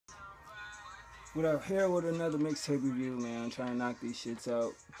What up? Here with another mixtape review, man. I'm trying to knock these shits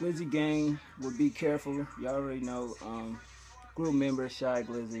out. Glizzy gang will be careful. Y'all already know. Group members: Shy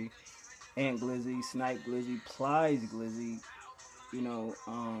Glizzy, Ant Glizzy, Snipe Glizzy, Plies Glizzy.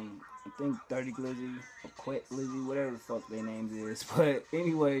 I think 30 Glizzy, or Quet Glizzy, whatever the fuck their names is. But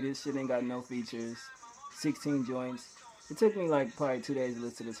anyway, this shit ain't got no features. 16 joints. It took me like probably 2 days to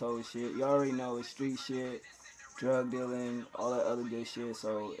listen to this whole shit. You already know it's street shit, drug dealing, all that other good shit.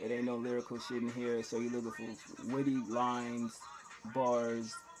 So it ain't no lyrical shit in here. So you're looking for witty lines,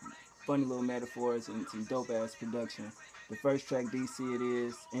 bars, funny little metaphors, and some dope ass production. The first track, DC It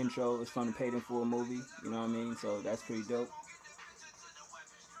Is, intro, is from the Paid in Full movie. You know what I mean? So that's pretty dope.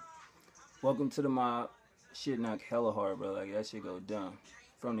 Welcome to the Mob. Shit knock hella hard, bro. Like that shit go dumb.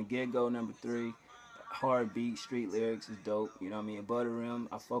 From the get go, number three, hard beat, street lyrics is dope. You know what I mean? Butter Rim,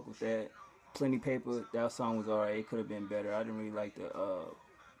 I fuck with that. Plenty Paper, that song was alright. It could have been better. I didn't really like the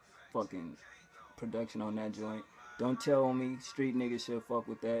fucking production on that joint. Don't Tell on Me, street niggas should fuck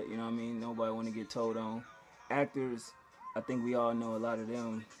with that. You know what I mean? Nobody want to get told on. Actors, I think we all know a lot of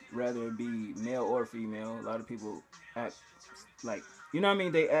them, whether it be male or female. A lot of people act like, you know what I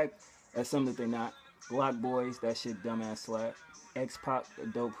mean? They act as something that they're not. Block Boys, that shit dumbass slap. X Pop, a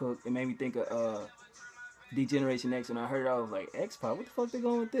dope hook. It made me think of D-Generation X. When I heard it, I was like, X Pop, what the fuck they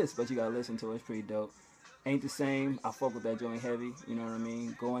going with this? But you gotta listen to it, it's pretty dope. Ain't the Same, I fuck with that joint heavy, you know what I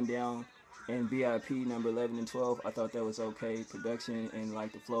mean? Going Down and VIP number 11 and 12, I thought that was okay. Production and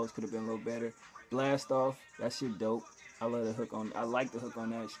like the flows could have been a little better. Blast Off, that shit dope. I like the hook on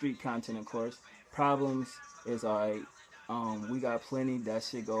that. Street Content, of course. Problems is alright. We Got Plenty, that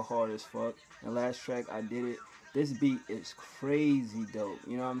shit go hard as fuck. And last track, I Did It. This beat is crazy dope,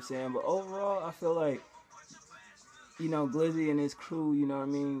 you know what I'm saying? But overall, I feel like, you know, Glizzy and his crew, you know what I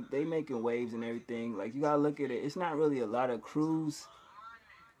mean? They making waves and everything. Like, you gotta look at it. It's not really a lot of crews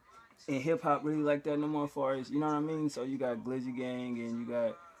in hip hop really like that no more, as far as, you know what I mean? So you got Glizzy Gang and you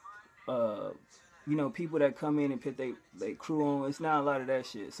got, you know, people that come in and put they crew on. It's not a lot of that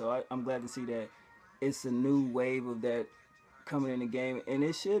shit. So I'm glad to see that it's a new wave of that coming in the game. And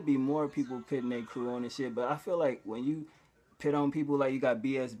it should be more people putting their crew on and shit. But I feel like when you pit on people like you got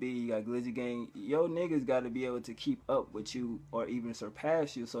BSB, you got Glizzy Gang, yo niggas got to be able to keep up with you or even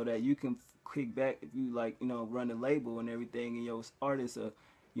surpass you so that you can kick back if you like, you know, run the label and everything and your artists are,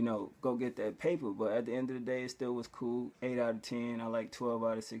 you know, go get that paper. But at the end of the day, it still was cool. 8 out of 10. I like 12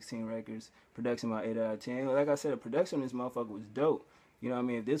 out of 16 records. Production about 8 out of 10. Like I said, the production on this motherfucker was dope. You know what I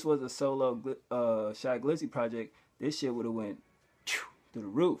mean? If this was a solo Shy Glizzy project, this shit would have went through the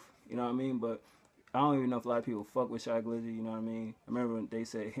roof. You know what I mean? But I don't even know if a lot of people fuck with Shy Glizzy, you know what I mean? I remember when they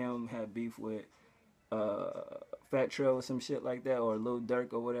said him had beef with Fat Trail or some shit like that, or Lil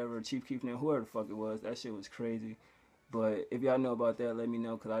Durk or whatever, Chief Keef, whoever the fuck it was. That shit was crazy. But if y'all know about that, let me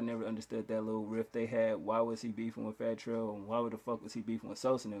know, because I never understood that little riff they had. Why was he beefing with Fat Trail, and why the fuck was he beefing with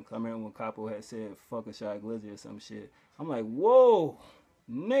Sosa? Because I remember when Capo had said, fuck a Shy Glizzy or some shit. I'm like, whoa,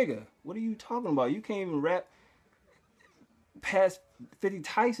 nigga, what are you talking about? You can't even rap past 50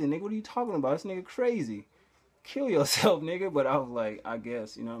 Tyson, nigga. What are you talking about? This nigga crazy. Kill yourself, nigga. But I was like, I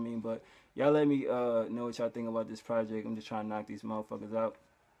guess, you know what I mean? But y'all let me know what y'all think about this project. I'm just trying to knock these motherfuckers out.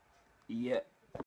 Yeah.